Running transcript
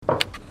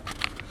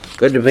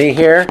Good to be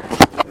here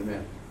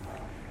Amen.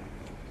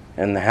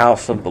 in the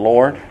house of the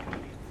Lord.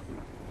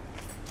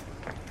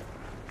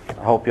 I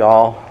hope you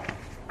all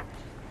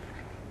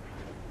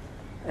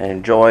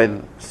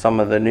enjoy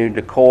some of the new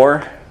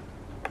decor.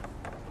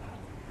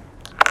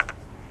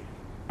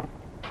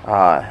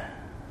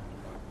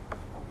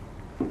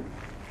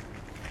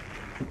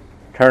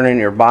 Turn in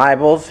your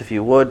Bibles, if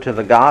you would, to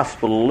the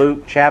Gospel of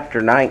Luke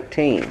chapter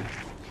 19.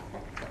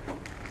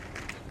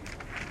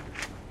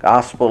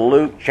 Gospel of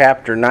Luke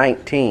chapter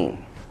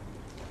 19.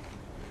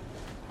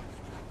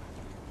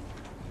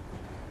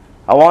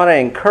 I want to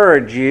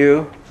encourage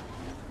you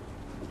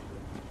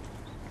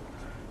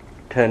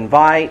to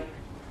invite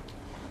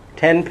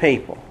 10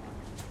 people.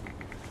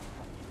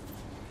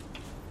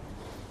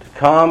 To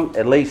come,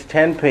 at least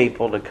 10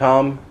 people, to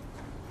come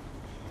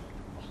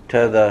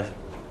to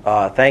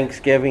the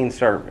Thanksgiving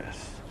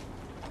service.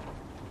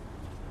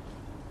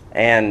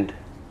 And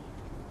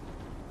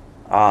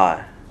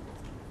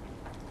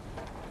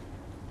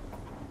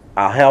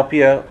I'll help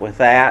you with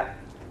that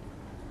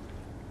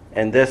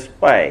in this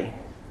way.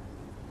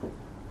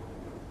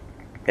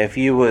 If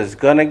you was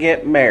going to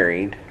get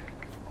married,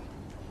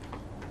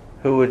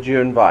 who would you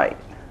invite?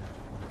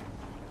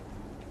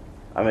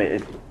 I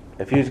mean,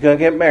 if you was going to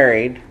get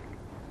married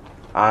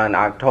on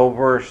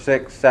October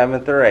 6th,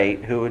 7th, or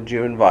 8th, who would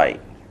you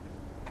invite?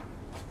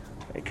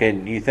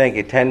 Can you think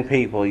of 10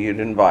 people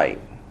you'd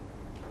invite?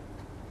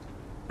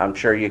 I'm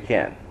sure you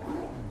can.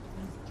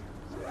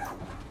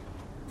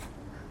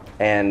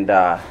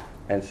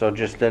 And so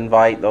just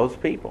invite those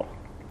people.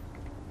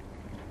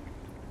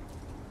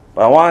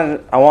 But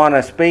I want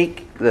to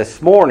speak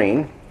this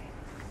morning,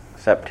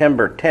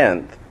 September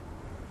 10th,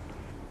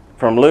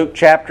 from Luke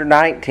chapter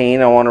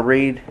 19. I want to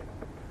read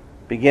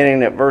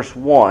beginning at verse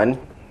 1.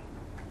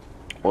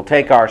 We'll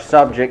take our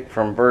subject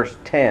from verse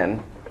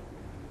 10.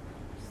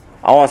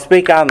 I want to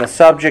speak on the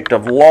subject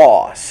of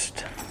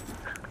lost.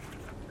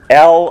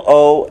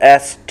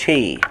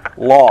 L-O-S-T,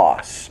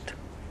 lost.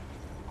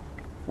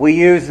 We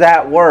use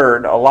that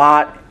word a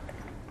lot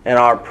in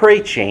our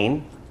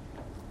preaching,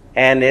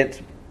 and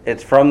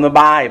it's from the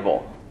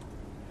Bible.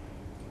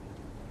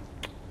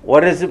 What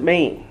does it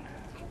mean?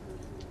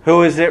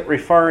 Who is it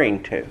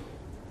referring to?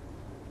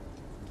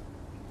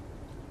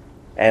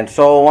 And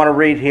so I want to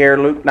read here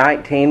Luke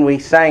 19. We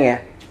sang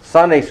a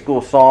Sunday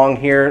school song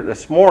here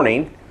this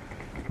morning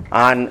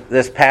on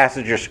this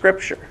passage of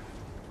Scripture.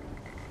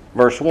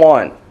 Verse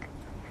 1.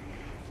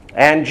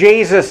 And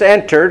Jesus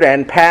entered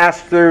and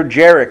passed through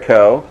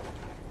Jericho,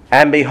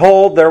 and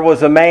behold, there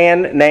was a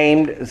man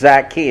named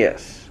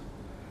Zacchaeus,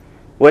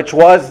 which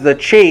was the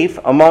chief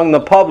among the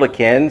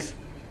publicans,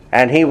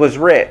 and he was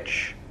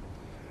rich.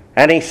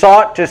 And he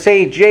sought to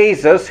see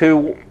Jesus,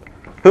 who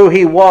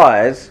he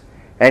was,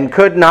 and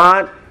could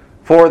not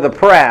for the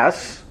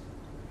press,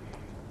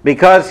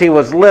 because he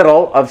was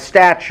little of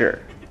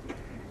stature.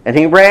 And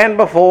he ran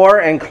before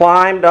and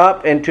climbed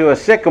up into a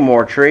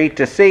sycamore tree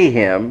to see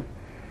him,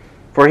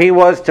 for he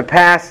was to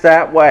pass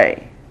that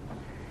way.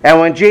 And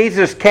when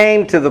Jesus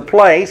came to the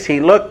place, he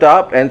looked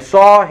up and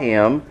saw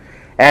him,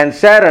 and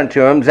said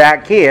unto him,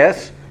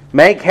 Zacchaeus,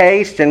 make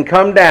haste and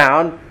come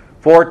down,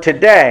 for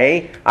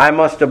today I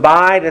must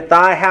abide at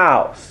thy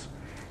house.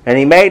 And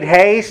he made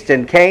haste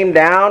and came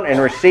down and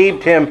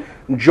received him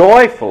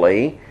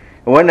joyfully.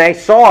 And when they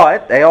saw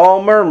it, they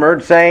all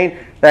murmured, saying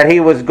that he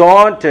was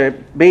gone to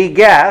be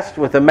guest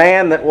with a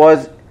man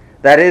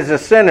that is a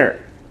sinner.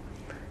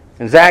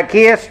 And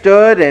Zacchaeus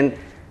stood and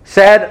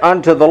said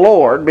unto the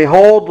Lord,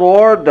 Behold,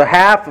 Lord, the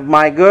half of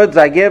my goods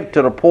I give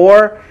to the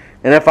poor,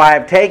 and if I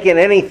have taken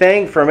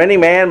anything from any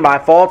man by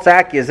false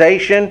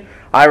accusation,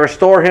 I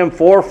restore him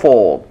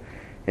fourfold.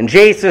 And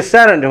Jesus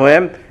said unto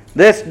him,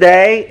 This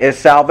day is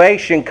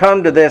salvation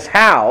come to this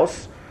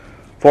house,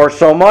 for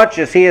so much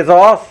as he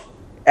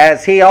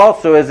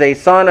also is a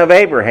son of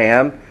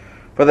Abraham,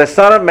 for the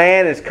Son of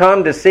Man is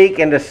come to seek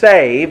and to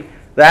save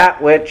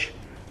that which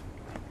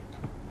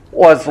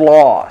was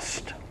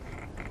lost.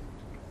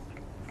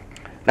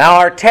 Now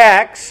our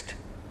text,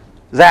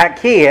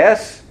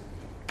 Zacchaeus,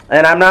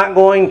 and I'm not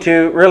going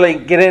to really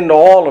get into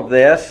all of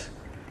this,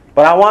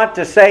 but I want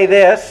to say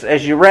this,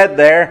 as you read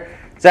there,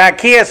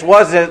 Zacchaeus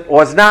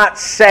was not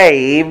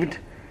saved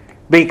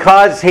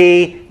because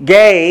he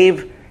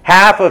gave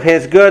half of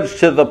his goods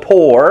to the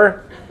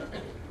poor,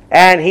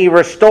 and he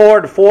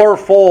restored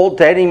fourfold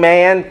to any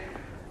man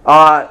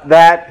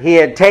that he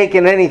had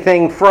taken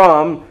anything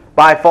from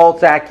by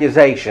false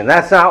accusation.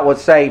 That's not what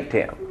saved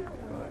him.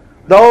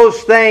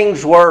 Those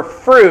things were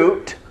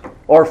fruit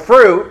or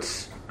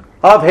fruits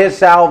of his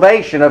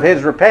salvation, of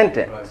his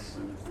repentance.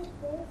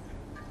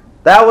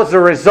 That was the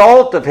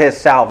result of his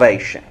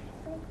salvation.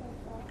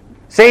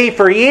 See,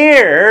 for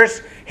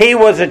years, he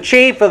was a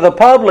chief of the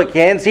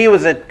publicans. He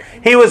was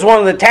one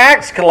of the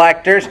tax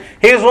collectors.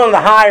 He was one of the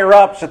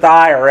higher-ups at the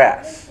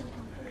IRS.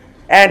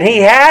 And he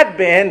had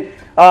been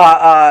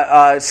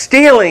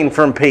stealing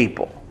from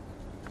people.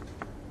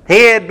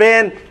 He'd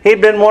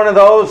been one of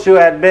those who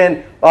had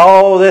been,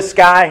 this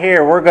guy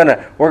here, we're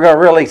gonna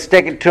really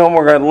stick it to him.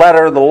 We're gonna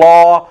letter the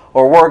law,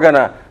 or we're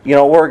gonna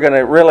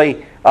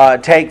really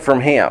take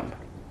from him.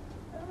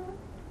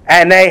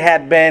 And they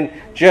had been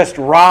just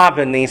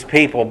robbing these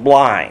people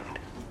blind.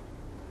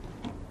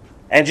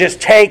 And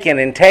just taken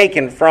and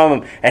taken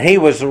from him. And he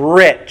was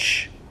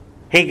rich.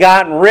 He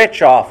gotten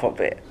rich off of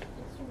it.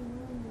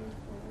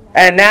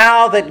 And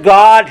now that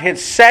God had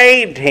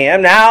saved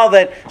him, now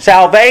that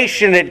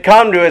salvation had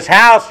come to his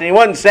house, and he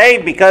wasn't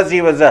saved because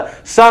he was a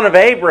son of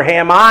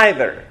Abraham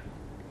either.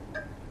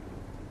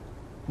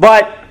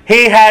 But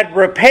he had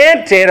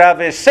repented of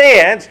his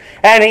sins,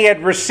 and he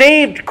had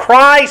received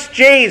Christ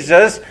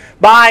Jesus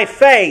by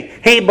faith.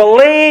 He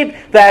believed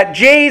that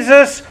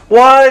Jesus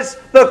was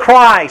the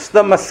Christ,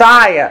 the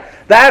Messiah.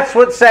 That's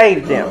what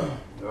saved him.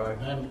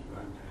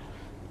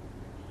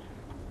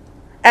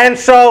 And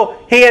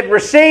so he had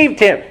received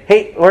him.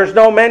 There's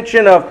no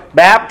mention of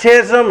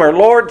baptism or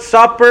Lord's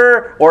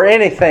Supper or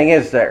anything,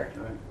 is there?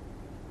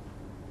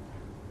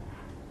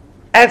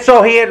 And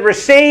so he had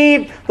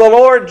received the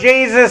Lord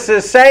Jesus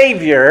as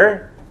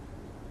Savior.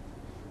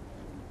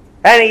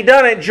 And he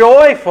done it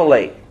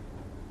joyfully.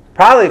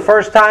 Probably the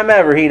first time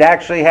ever he'd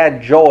actually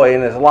had joy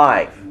in his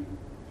life.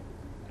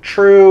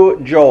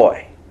 True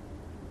joy.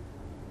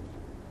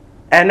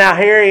 And now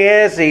here he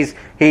is,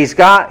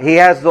 he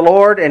has the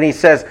Lord, and he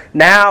says,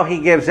 now he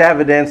gives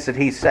evidence that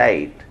he's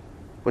saved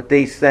with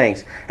these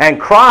things. And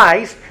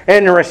Christ,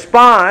 in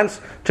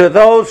response to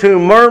those who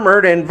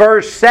murmured in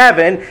verse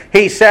 7,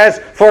 he says,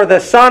 for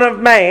the Son of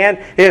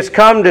Man is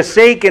come to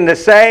seek and to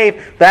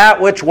save that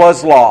which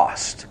was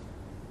lost.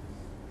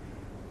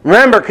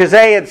 Remember, because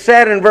they had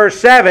said in verse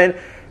 7,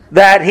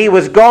 that he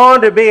was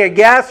gone to be a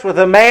guest with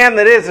a man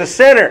that is a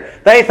sinner.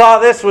 They thought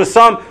this was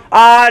some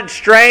odd,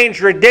 strange,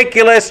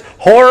 ridiculous,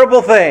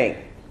 horrible thing.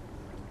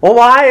 Well,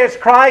 why is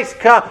Christ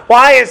come?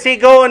 Why is he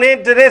going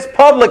into this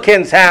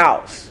publican's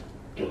house?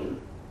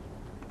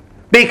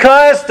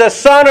 Because the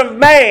Son of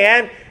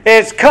Man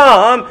is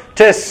come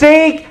to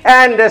seek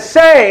and to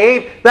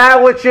save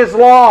that which is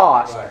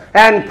lost. Right.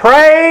 And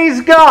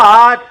praise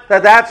God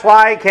that that's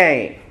why he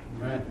came.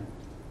 Amen.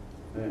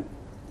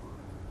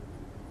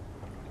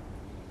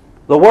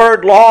 The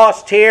word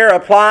lost here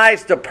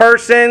applies to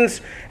persons,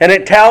 and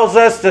it tells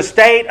us the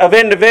state of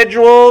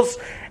individuals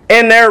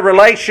in their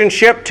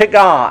relationship to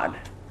God.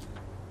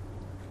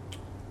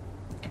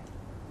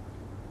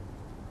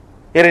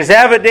 It is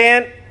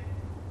evident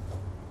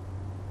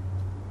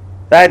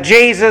that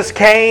Jesus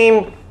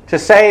came to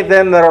save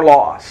them that are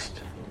lost.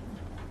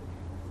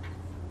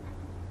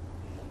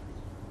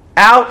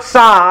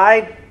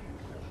 Outside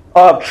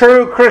of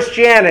true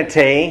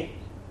Christianity,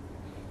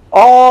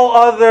 all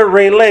other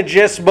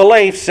religious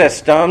belief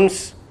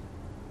systems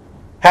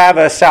have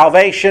a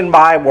salvation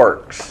by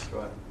works.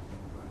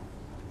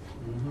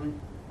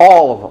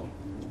 All of them.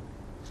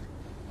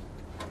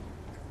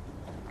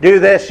 Do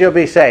this, you'll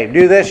be saved.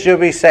 Do this, you'll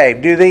be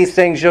saved. Do these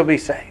things, you'll be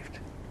saved.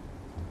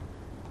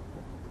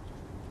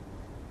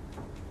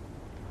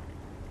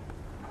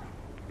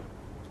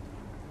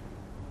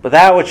 But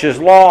that which is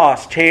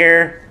lost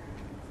here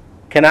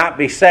cannot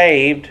be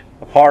saved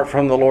apart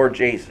from the Lord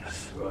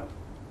Jesus.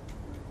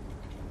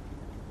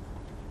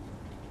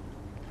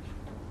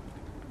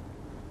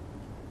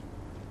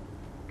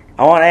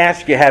 I want to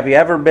ask you, have you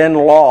ever been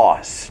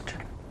lost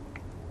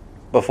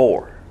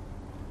before?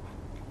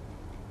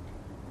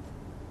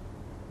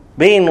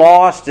 Being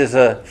lost is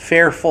a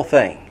fearful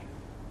thing.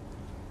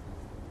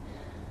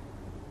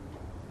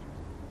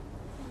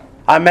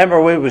 I remember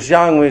when we was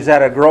young, we was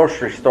at a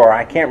grocery store.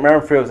 I can't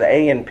remember if it was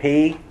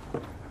A&P.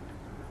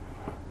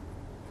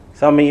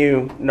 Some of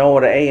you know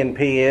what an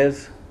A&P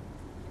is.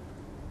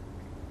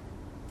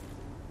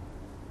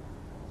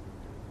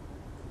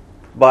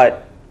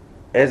 But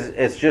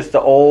it's just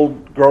an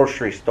old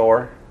grocery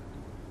store.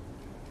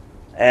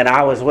 And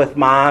I was with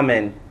Mom,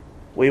 and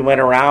we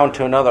went around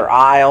to another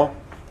aisle.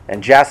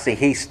 And Jesse,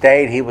 he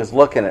stayed. He was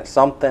looking at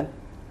something.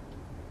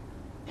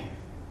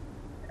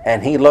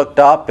 And he looked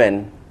up,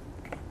 and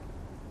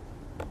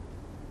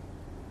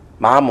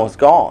Mom was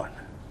gone.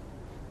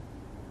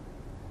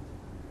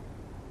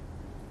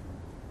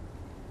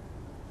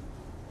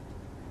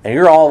 And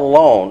you're all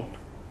alone.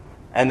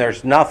 And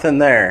there's nothing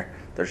there.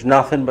 There's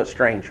nothing but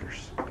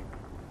strangers.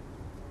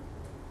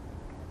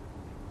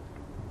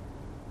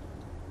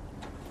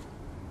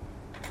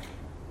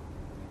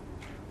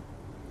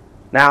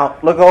 Now,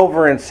 look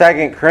over in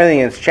 2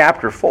 Corinthians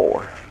chapter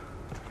 4.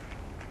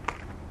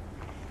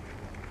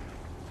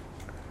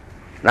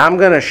 Now, I'm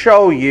going to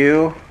show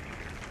you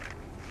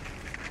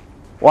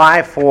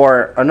why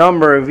for a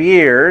number of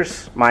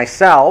years,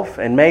 myself,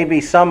 and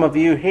maybe some of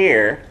you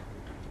here,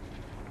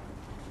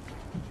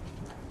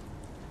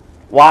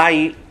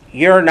 why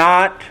you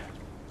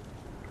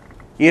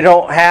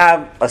don't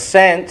have a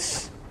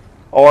sense,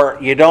 or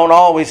you don't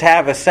always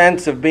have a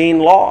sense of being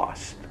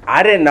lost.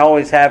 I didn't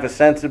always have a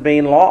sense of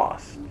being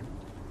lost.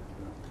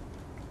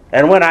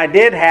 And when I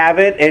did have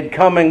it, it'd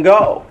come and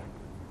go.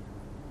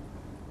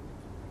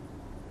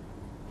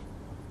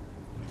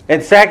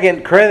 In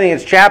 2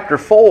 Corinthians chapter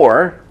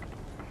 4,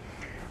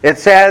 it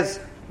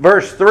says,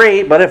 verse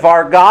 3, but if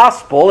our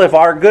gospel, if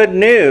our good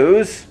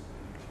news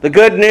The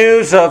good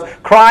news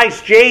of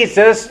Christ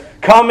Jesus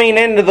coming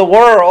into the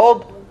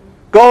world,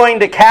 going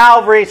to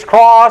Calvary's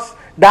cross,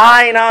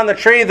 dying on the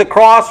tree of the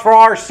cross for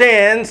our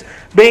sins,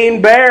 being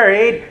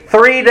buried,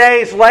 3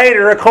 days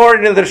later,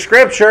 according to the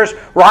Scriptures,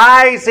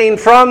 rising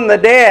from the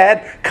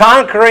dead,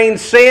 conquering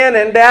sin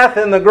and death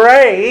and the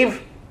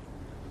grave,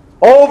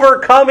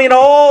 overcoming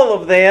all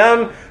of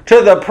them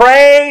to the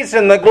praise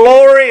and the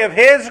glory of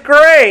His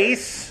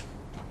grace.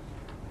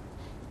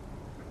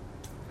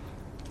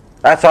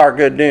 That's our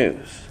good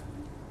news.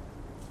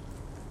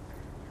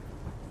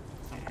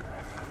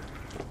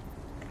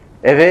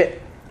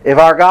 If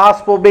our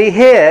gospel be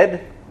hid,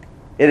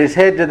 it is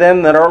hid to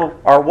them that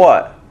are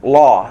what?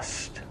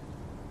 Lost.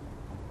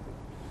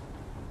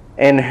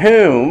 And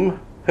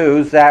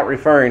who's that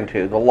referring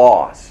to? The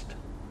lost.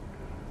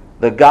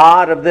 The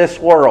god of this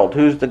world.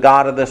 Who's the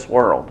god of this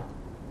world?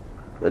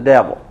 The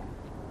devil.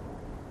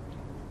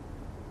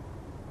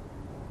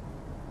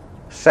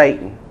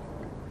 Satan.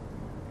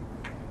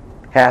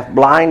 Hath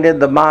blinded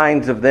the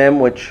minds of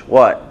them which,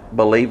 what?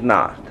 Believe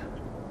not.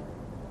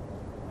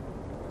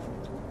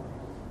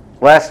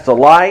 Lest the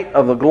light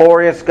of the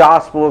glorious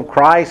gospel of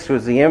Christ, who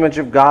is the image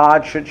of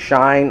God, should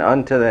shine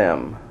unto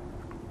them.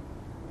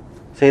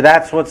 See,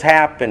 that's what's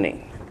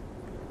happening.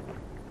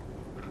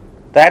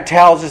 That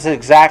tells us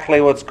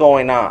exactly what's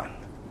going on.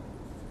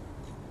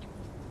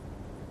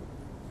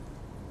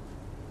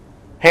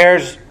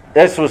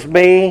 This was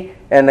me,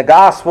 and the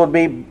gospel would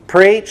be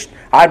preached.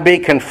 I'd be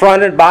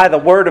confronted by the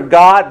Word of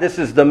God. This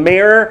is the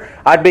mirror.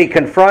 I'd be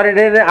confronted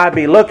in it. I'd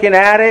be looking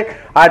at it.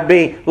 I'd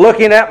be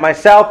looking at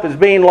myself as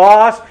being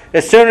lost.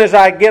 As soon as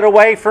I get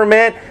away from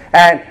it,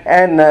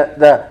 and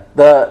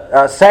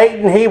the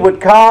Satan, he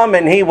would come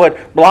and he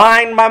would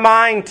blind my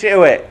mind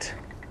to it.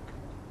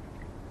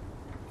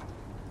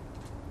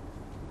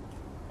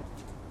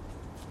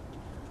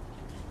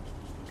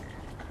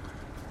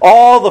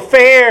 All the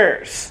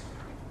fears.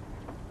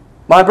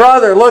 My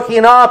brother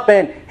looking up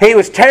and he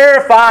was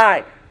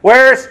terrified.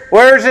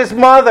 Where's his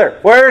mother?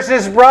 Where's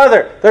his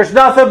brother? There's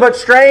nothing but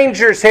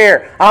strangers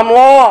here. I'm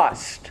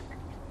lost.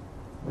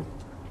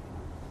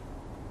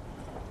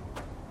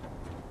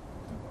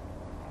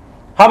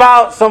 How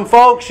about some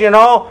folks, I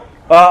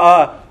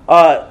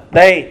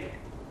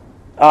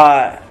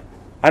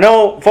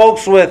know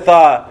folks with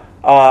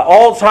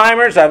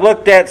Alzheimer's. I've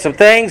looked at some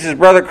things. As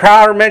Brother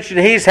Crowder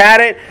mentioned, he's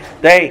had it.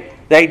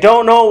 They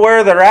don't know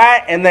where they're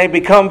at, and they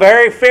become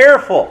very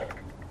fearful.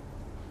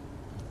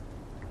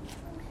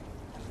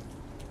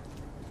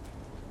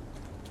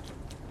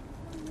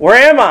 Where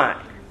am I?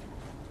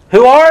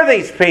 Who are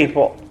these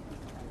people?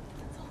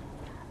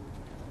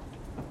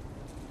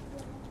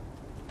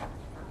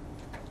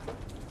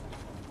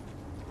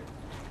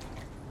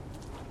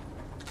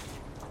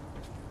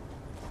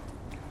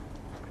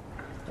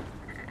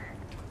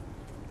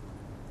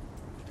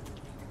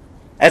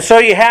 And so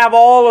you have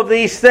all of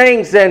these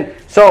things, and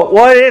so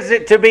what is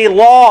it to be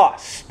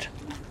lost?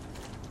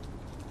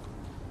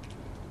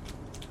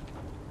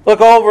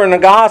 Look over in the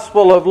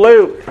Gospel of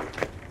Luke.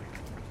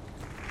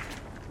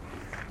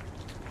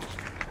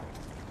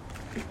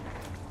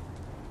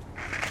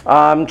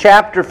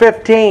 Chapter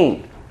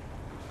 15.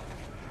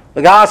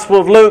 The Gospel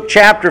of Luke,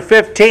 chapter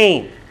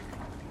 15.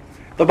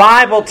 The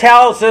Bible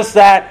tells us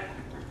that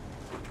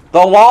the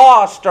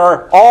lost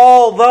are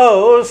all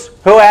those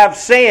who have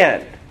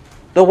sinned.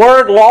 The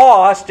word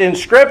lost in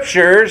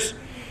Scriptures,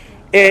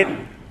 it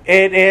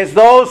is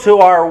those who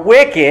are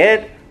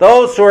wicked,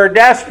 those who are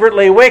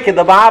desperately wicked.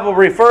 The Bible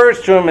refers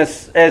to them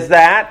as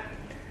that.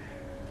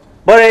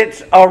 But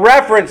it's a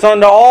reference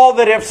unto all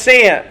that have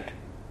sinned.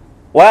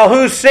 Well,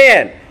 who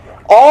sinned?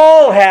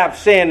 All have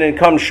sinned and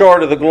come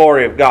short of the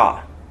glory of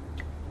God.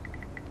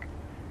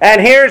 And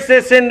here's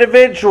this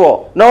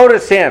individual.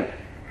 Notice him.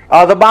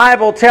 The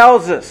Bible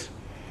tells us.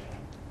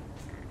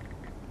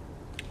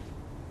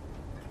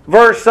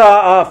 Verse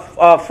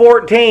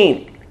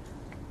 14.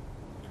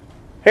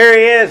 Here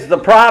he is, the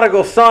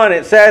prodigal son.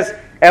 It says,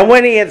 and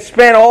when he had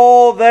spent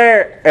all,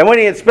 there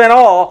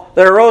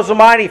arose a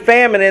mighty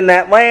famine in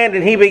that land,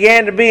 and he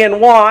began to be in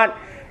want.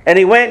 And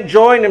he went and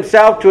joined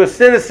himself to a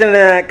citizen in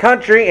that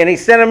country, and he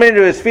sent him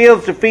into his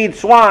fields to feed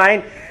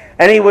swine.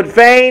 And he would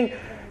fain,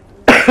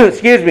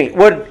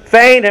 would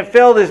fain have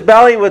filled his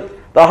belly with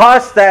the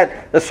husk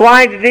that the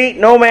swine did eat.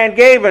 No man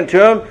gave unto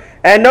him.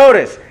 And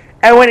notice,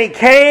 and when he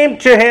came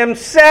to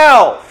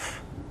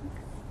himself,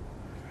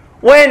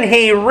 when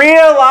he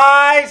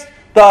realized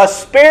the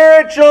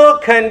spiritual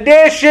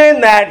condition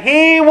that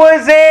he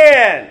was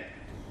in,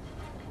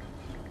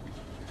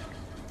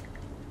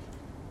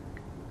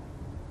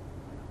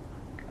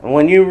 and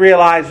when you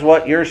realize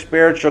what your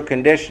spiritual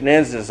condition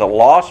is as a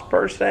lost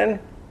person,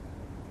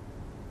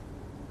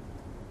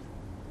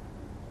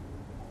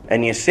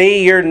 and you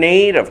see your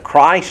need of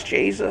Christ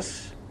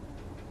Jesus,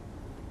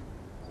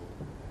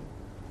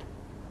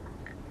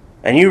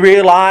 and you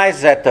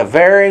realize that the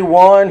very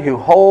one who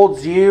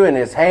holds you in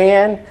his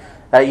hand,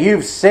 that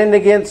you've sinned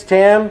against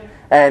him,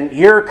 and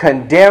you're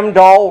condemned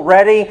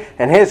already,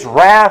 and his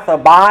wrath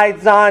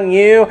abides on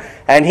you,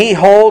 and he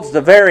holds the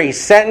very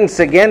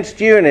sentence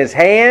against you in his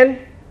hand,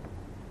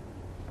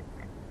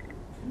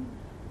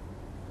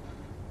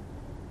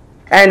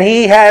 and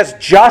He has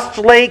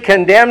justly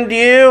condemned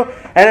you.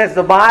 And as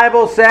the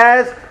Bible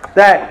says,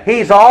 that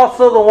He's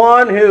also the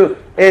one who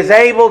is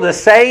able to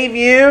save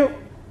you.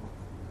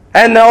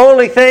 And the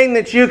only thing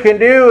that you can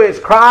do is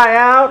cry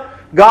out,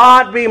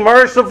 God, be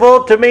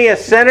merciful to me, a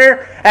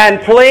sinner, and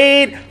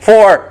plead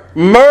for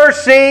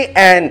mercy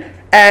and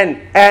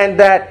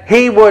that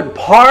He would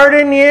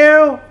pardon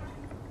you.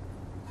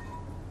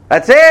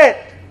 That's it.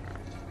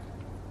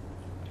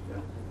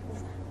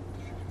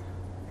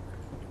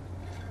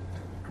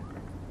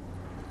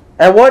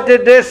 And what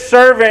did this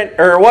servant,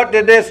 or what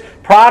did this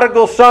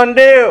prodigal son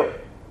do?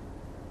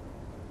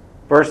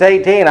 Verse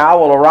 18, I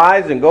will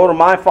arise and go to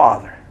my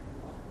father,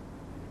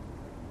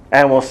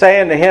 and will say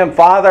unto him,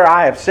 Father,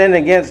 I have sinned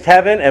against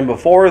heaven and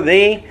before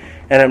thee,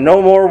 and am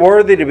no more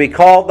worthy to be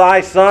called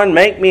thy son.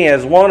 Make me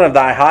as one of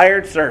thy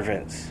hired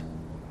servants.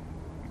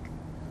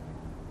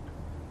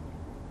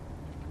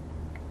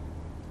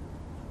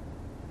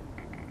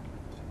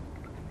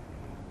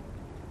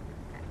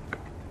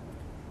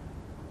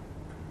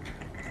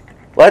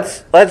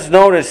 Let's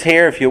notice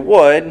here, if you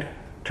would,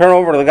 turn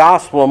over to the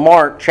Gospel of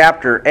Mark,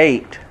 chapter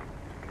 8.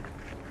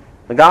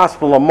 The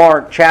Gospel of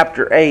Mark,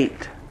 chapter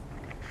 8.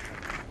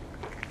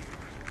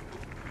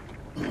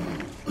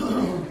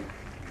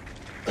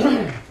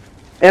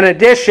 In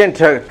addition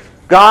to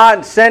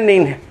God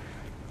sending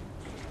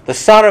the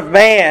Son of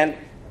Man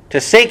to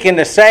seek and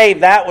to save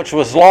that which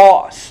was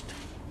lost,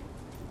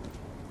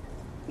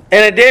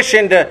 in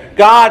addition to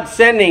God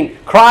sending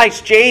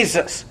Christ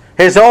Jesus,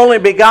 His only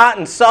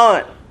begotten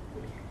Son,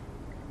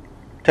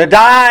 to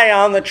die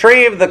on the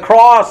tree of the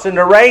cross and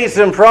to raise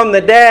Him from the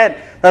dead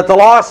that the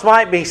lost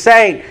might be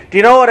saved, do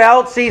you know what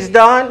else He's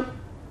done?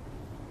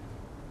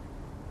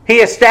 He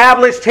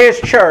established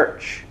His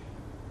church.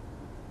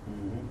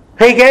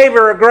 He gave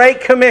her a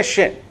great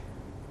commission.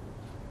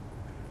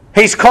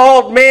 He's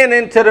called men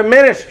into the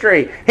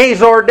ministry.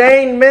 He's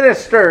ordained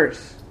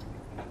ministers.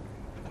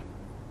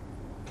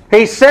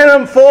 He sent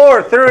them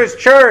forth through His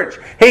church.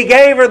 He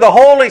gave her the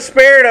Holy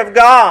Spirit of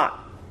God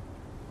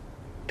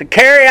to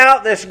carry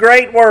out this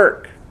great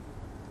work.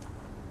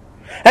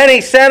 And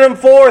He sent them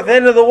forth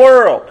into the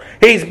world.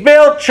 He's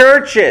built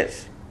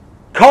churches,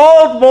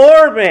 called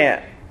more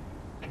men.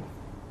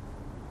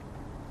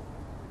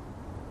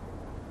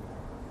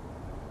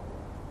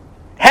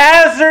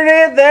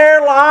 Hazarded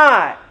their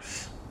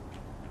lives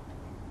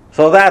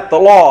so that the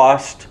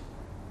lost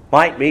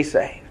might be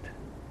saved.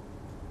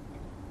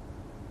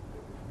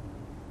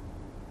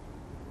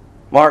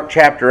 Mark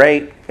chapter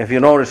 8, if you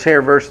notice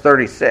here, verse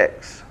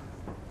 36.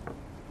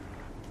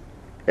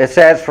 It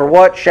says, For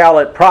what shall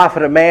it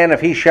profit a man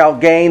if he shall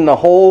gain the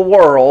whole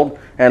world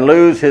and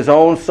lose his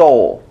own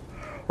soul?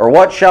 Or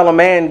what shall a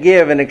man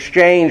give in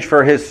exchange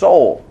for his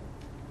soul?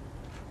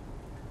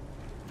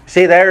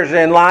 See,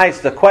 therein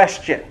lies the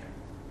question.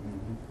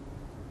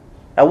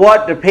 And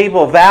what do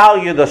people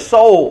value the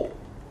soul?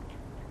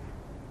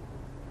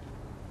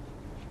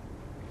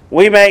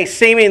 We may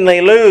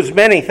seemingly lose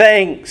many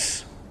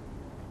things,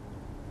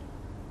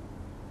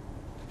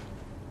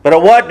 but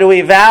at what do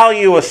we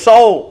value a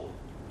soul?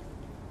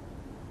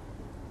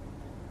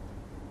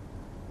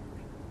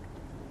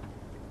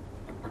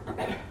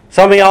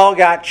 Some of y'all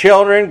got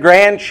children,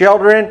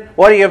 grandchildren.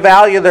 What do you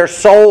value their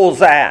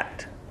souls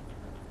at?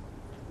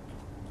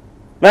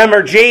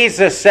 Remember,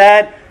 Jesus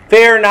said,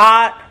 Fear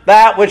not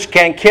that which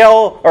can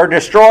kill or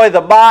destroy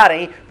the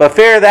body, but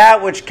fear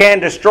that which can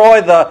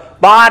destroy the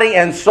body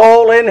and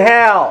soul in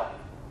hell.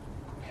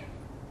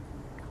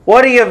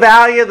 What do you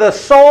value the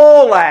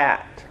soul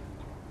at?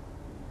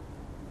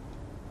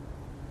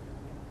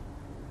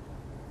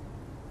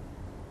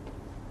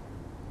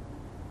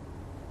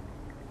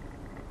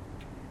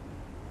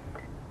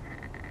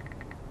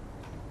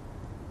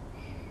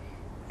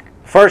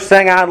 First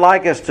thing I'd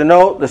like us to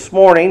note this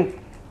morning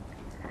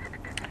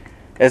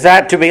is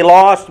that to be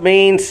lost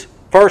means,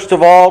 first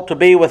of all, to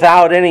be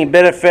without any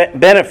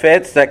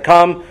benefits that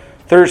come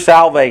through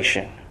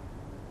salvation.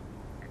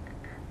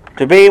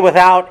 To be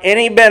without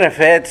any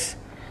benefits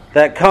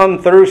that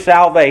come through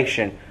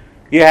salvation.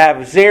 You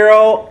have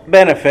zero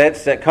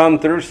benefits that come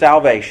through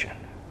salvation.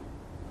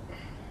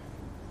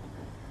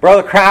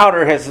 Brother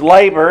Crowder has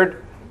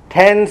labored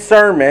 10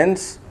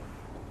 sermons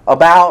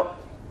about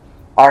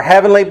our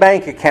heavenly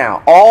bank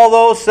account. All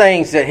those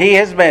things that he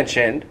has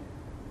mentioned,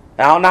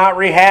 I'll not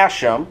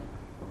rehash them,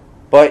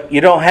 but you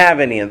don't have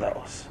any of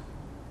those.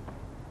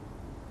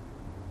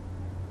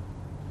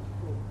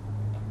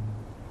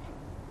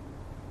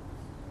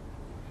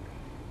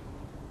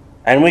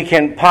 And we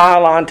can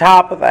pile on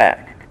top of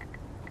that.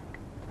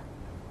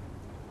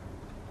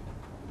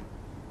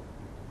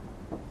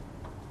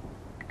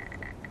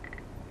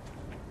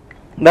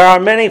 There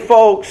are many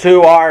folks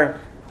who are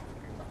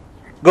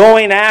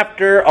going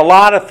after a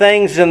lot of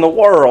things in the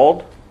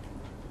world,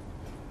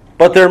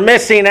 but they're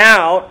missing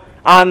out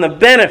on the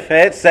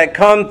benefits that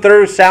come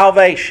through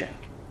salvation.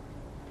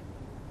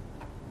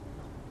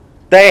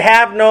 They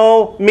have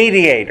no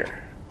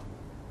mediator.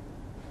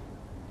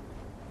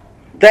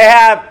 They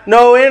have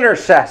no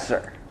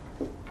intercessor.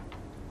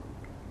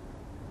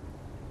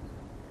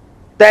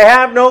 They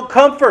have no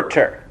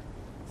comforter.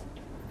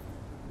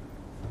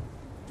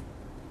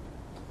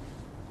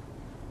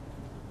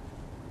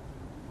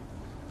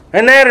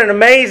 Isn't that an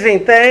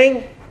amazing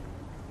thing?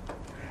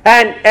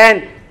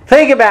 And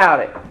think about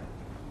it.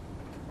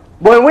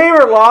 When we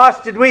were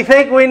lost, did we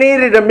think we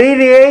needed a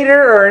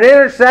mediator or an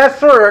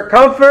intercessor or a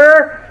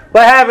comforter?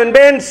 But having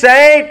been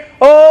saved,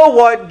 oh,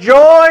 what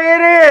joy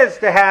it is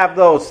to have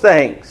those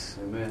things.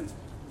 Amen.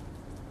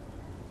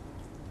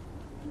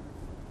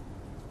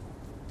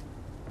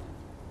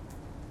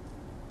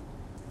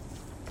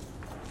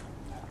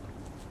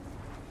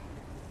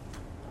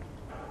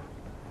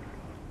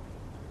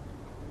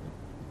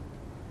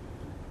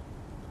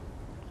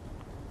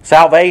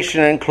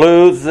 Salvation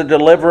includes the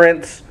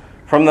deliverance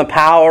from the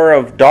power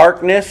of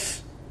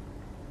darkness.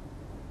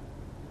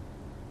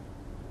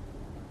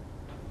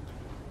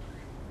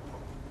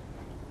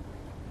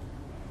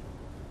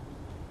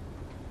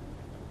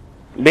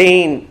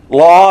 Being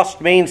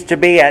lost means to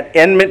be at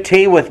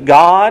enmity with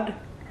God.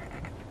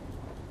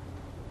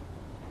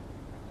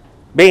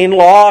 Being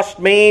lost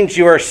means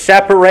you are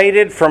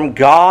separated from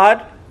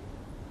God.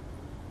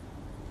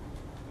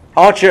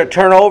 I want you to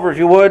turn over, if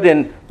you would,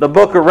 in the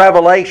book of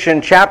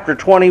Revelation, chapter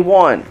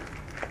 21.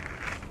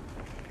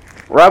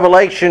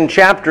 Revelation,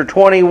 chapter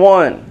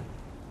 21.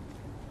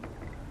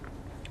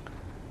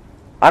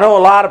 I know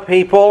a lot of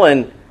people,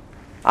 and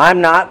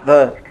I'm not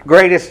the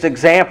greatest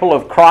example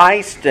of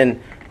Christ, and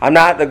I'm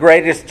not the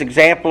greatest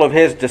example of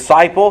His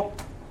disciple,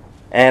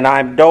 and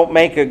I don't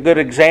make a good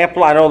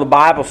example. I know the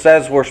Bible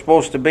says we're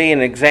supposed to be an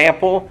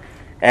example,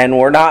 and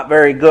we're not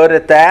very good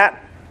at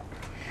that.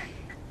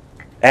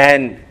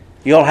 And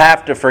you'll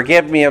have to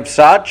forgive me of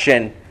such.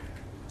 And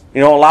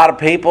you know, a lot of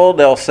people,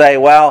 they'll say,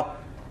 well,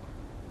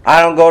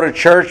 I don't go to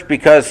church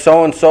because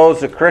so and so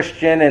is a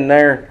Christian and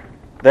they're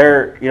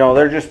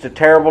just a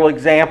terrible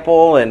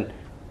example.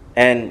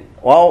 And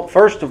well,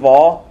 first of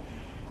all,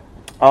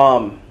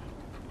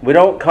 we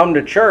don't come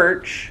to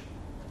church.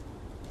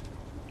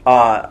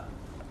 Our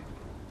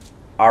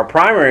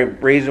primary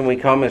reason we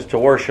come is to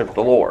worship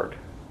the Lord.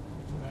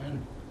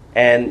 Amen.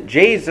 And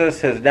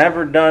Jesus has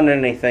never done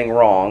anything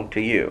wrong to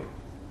you.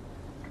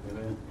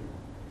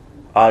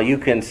 You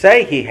can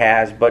say He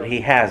has, but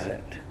He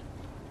hasn't.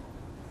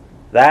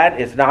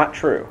 That is not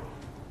true.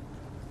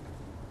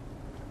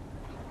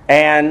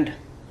 And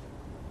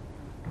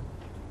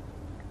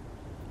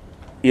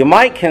you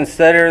might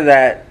consider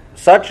that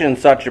such and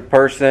such a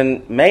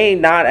person may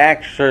not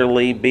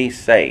actually be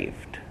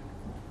saved.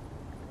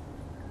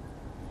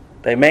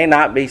 They may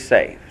not be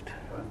saved.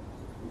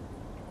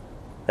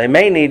 They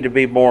may need to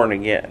be born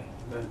again.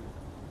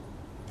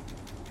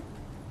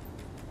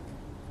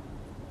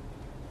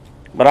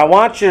 But I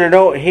want you to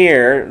note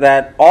here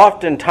that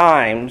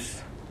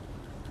oftentimes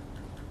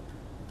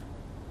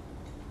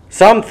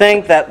some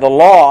think that the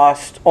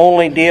lost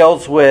only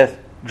deals with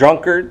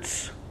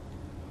drunkards,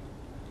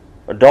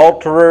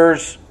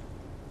 adulterers,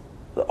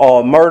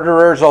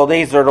 murderers. Oh,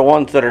 these are the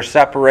ones that are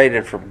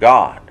separated from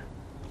God.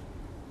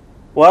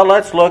 Well,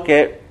 let's look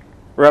at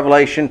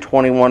Revelation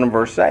 21 and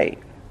verse 8.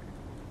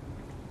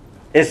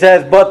 It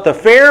says, but the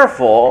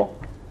fearful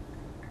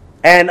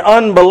and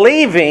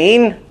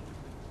unbelieving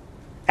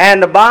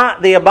and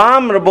the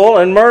abominable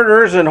and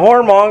murderers and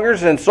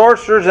whoremongers and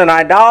sorcerers and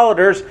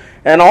idolaters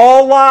and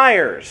all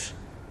liars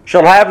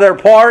shall have their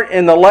part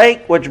in the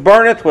lake which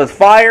burneth with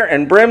fire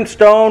and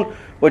brimstone,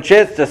 which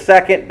is the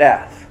second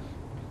death.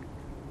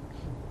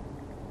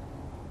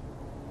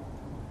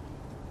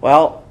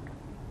 Well,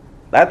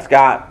 that's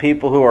got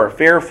people who are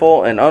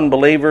fearful and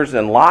unbelievers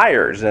and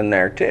liars in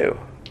there too.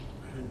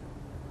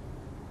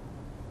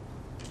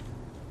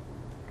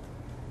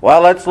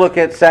 Well, let's look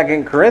at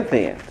 2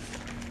 Corinthians.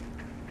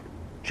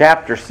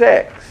 Chapter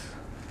 6.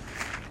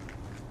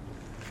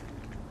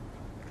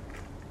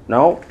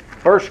 No,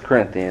 1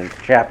 Corinthians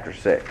chapter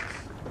 6.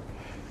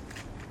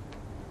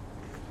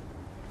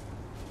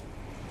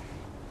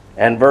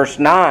 And verse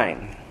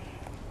 9.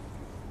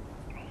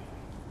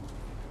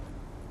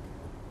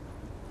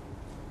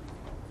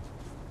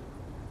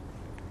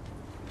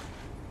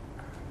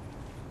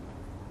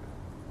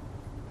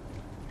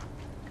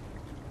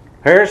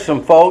 Here's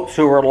some folks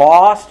who were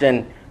lost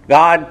and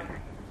God,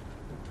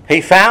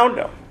 He found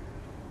them.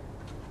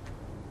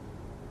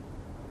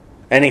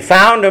 And He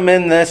found them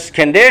in this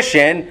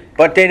condition,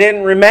 but they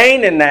didn't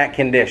remain in that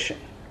condition.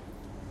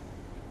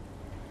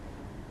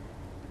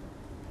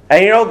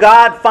 And you know,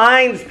 God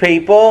finds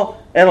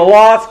people in a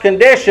lost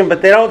condition,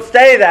 but they don't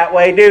stay that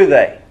way, do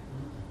they?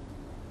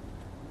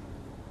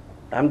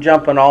 I'm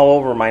jumping all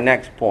over my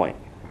next point.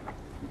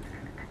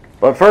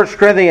 But 1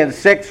 Corinthians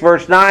 6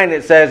 verse 9,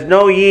 it says,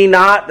 know ye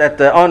not that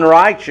the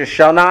unrighteous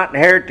shall not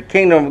inherit the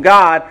kingdom of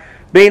God?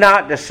 Be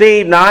not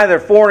deceived, neither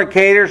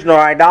fornicators, nor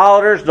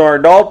idolaters, nor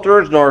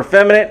adulterers, nor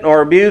effeminate, nor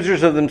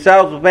abusers of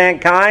themselves with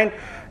mankind,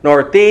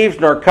 nor thieves,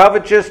 nor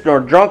covetous, nor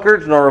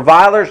drunkards, nor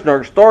revilers,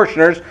 nor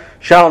extortioners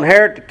shall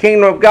inherit the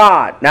kingdom of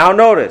God. Now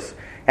notice,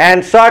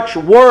 and such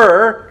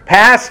were,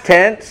 past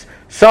tense,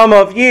 some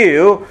of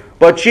you,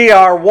 but ye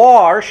are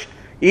washed,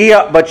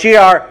 But ye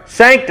are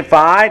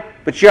sanctified,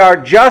 but ye are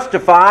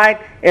justified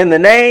in the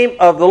name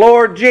of the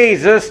Lord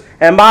Jesus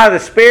and by the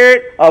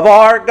Spirit of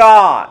our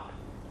God.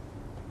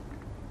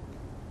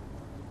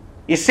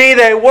 You see,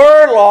 they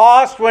were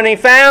lost when He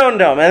found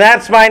them, and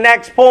that's my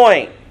next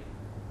point.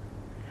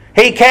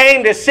 He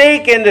came to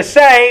seek and to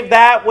save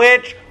that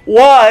which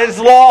was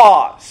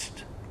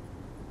lost.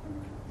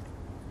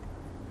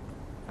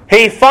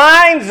 He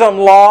finds them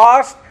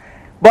lost,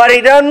 but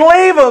He doesn't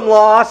leave them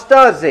lost,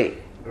 does He?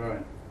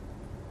 Right.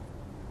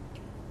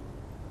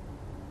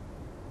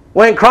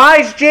 When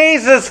Christ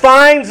Jesus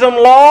finds them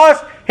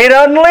lost, He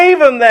doesn't leave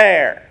them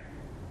there.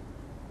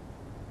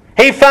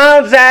 He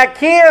found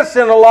Zacchaeus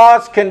in a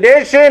lost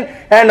condition,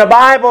 and the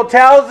Bible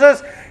tells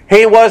us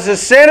he was a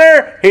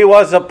sinner, he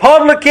was a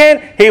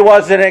publican, he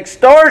was an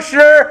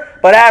extortioner,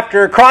 but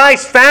after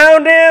Christ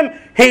found him,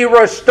 He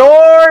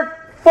restored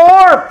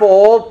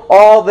fourfold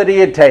all that he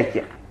had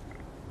taken.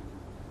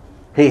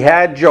 He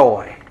had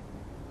joy.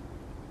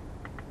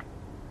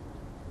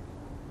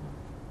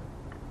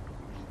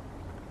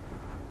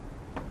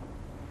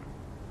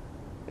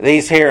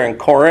 These here in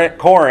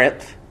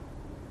Corinth,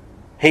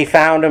 He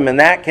found them in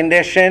that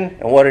condition,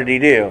 and what did He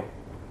do?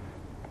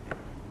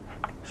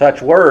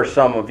 Such were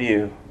some of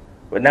you,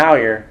 but now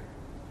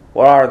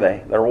what are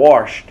they? They're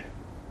washed.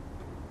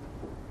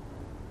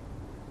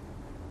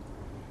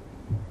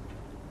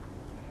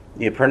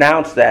 You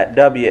pronounce that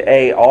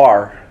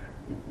W-A-R-S-H-E-D,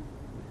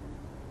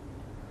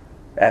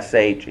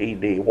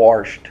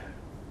 washed.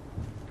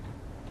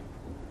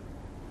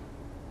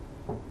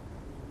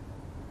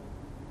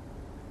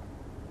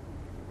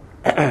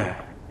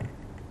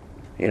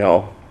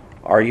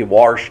 Are you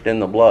washed in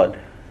the blood?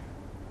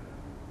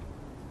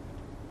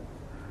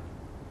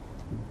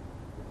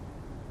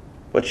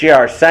 But ye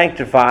are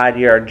sanctified,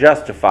 ye are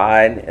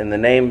justified in the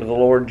name of the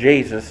Lord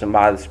Jesus and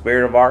by the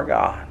Spirit of our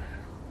God.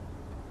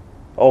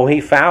 Oh,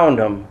 He found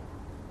them.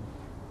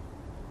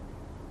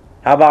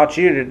 How about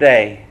you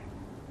today?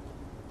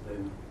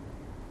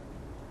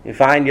 You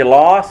find you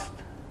lost?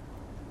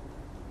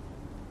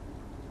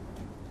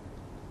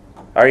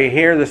 Are you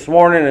here this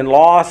morning and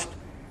lost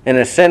in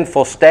a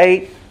sinful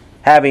state,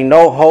 having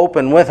no hope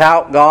and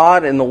without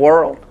God in the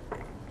world?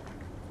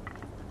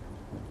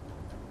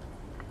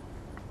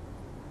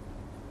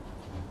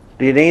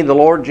 Do you need the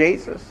Lord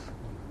Jesus?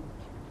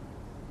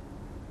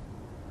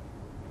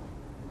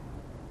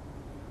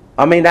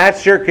 I mean,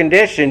 that's your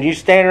condition. You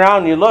stand around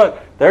and you look,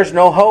 there's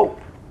no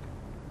hope.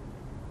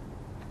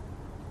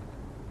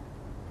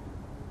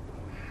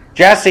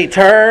 Jesse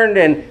turned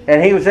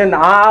and he was in the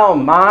aisle,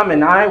 and Mom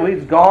and I, we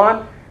was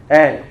gone,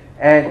 and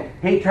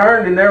he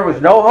turned and there was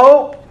no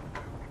hope.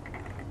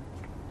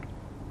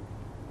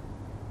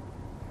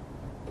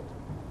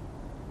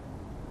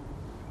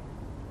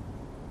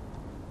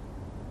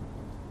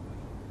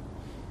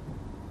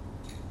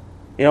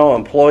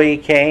 Employee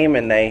came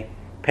and they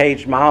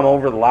paged Mom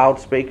over the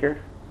loudspeaker.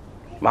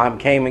 Mom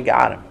came and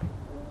got him.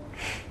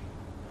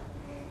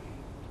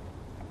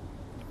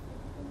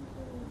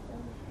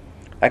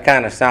 That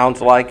kind of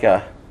sounds like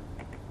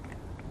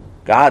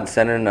God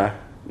sending a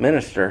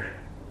minister,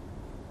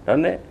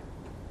 doesn't it?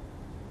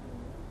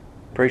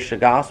 Preach the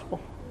gospel.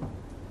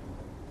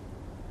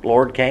 The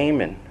Lord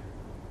came and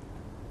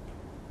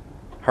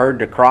heard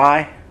the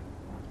cry.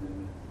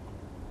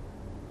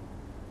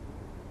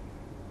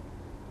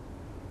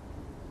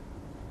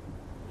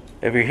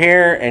 If you're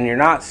here and you're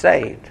not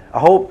saved, I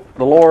hope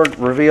the Lord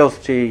reveals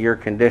to you your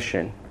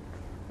condition.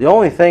 The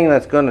only thing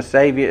that's going to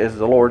save you is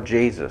the Lord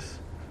Jesus.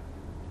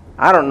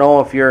 I don't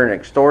know if you're an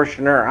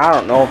extortioner. I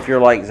don't know if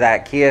you're like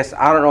Zacchaeus.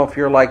 I don't know if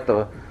you're like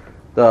the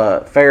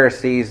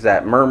Pharisees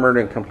that murmured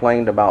and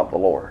complained about the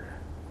Lord.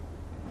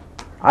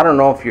 I don't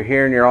know if you're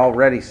here and you're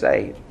already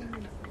saved.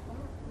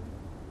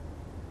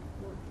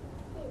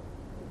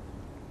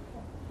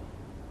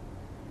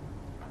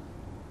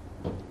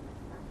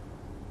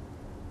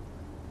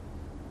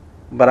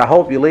 But I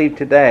hope you leave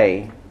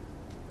today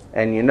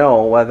and you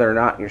know whether or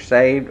not you're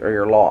saved or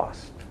you're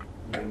lost.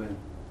 Amen.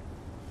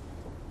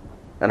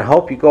 And I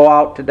hope you go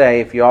out today,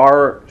 if you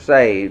are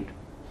saved,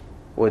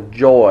 with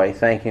joy,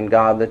 thanking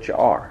God that you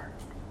are.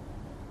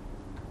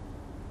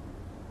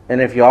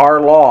 And if you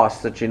are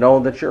lost, that you know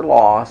that you're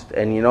lost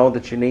and you know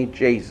that you need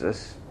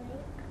Jesus,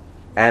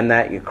 and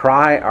that you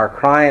are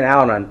crying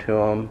out unto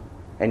Him,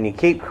 and you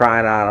keep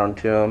crying out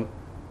unto Him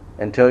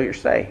until you're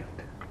saved.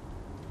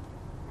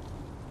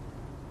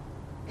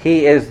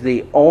 He is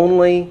the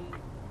only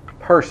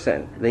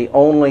person, the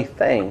only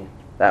thing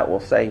that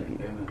will save you.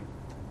 Amen.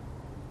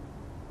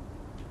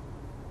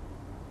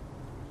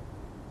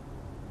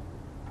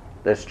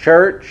 This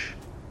church,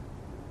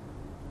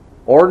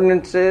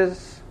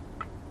 ordinances,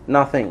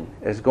 nothing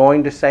is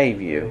going to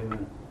save you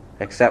Amen.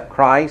 Except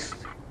Christ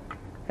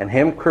and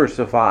Him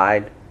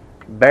crucified,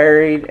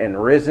 buried,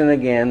 and risen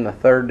again the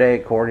third day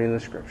according to the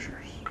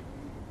Scriptures.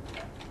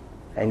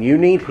 And you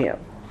need Him.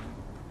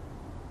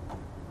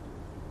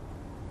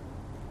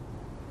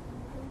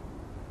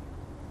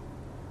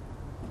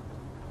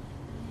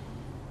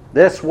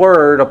 This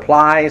word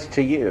applies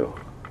to you.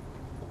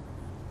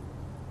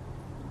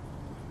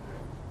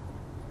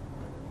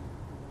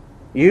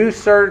 You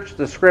search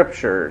the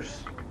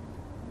Scriptures,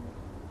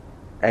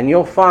 and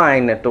you'll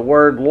find that the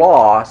word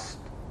lost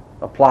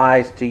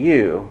applies to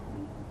you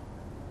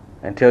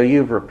until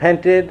you've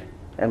repented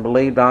and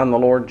believed on the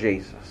Lord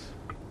Jesus.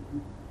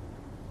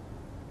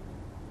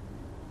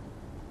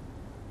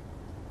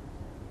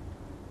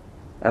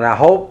 And I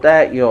hope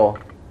that you'll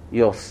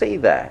see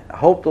that. I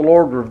hope the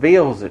Lord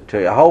reveals it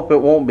to you. I hope it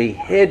won't be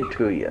hid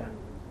to you.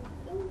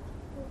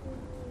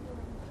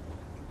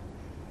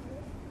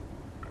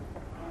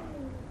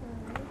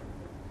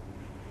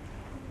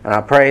 And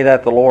I pray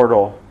that the Lord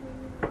will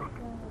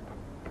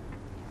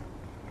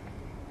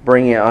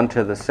bring you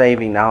unto the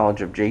saving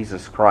knowledge of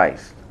Jesus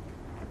Christ.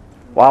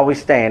 While we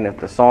stand, if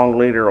the song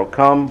leader will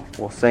come,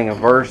 we'll sing a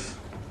verse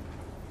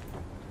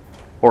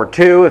or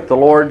two. If the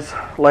Lord's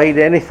laid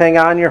anything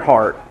on your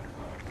heart,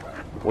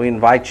 we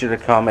invite you to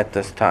come at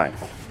this time.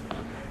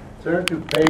 Turn to page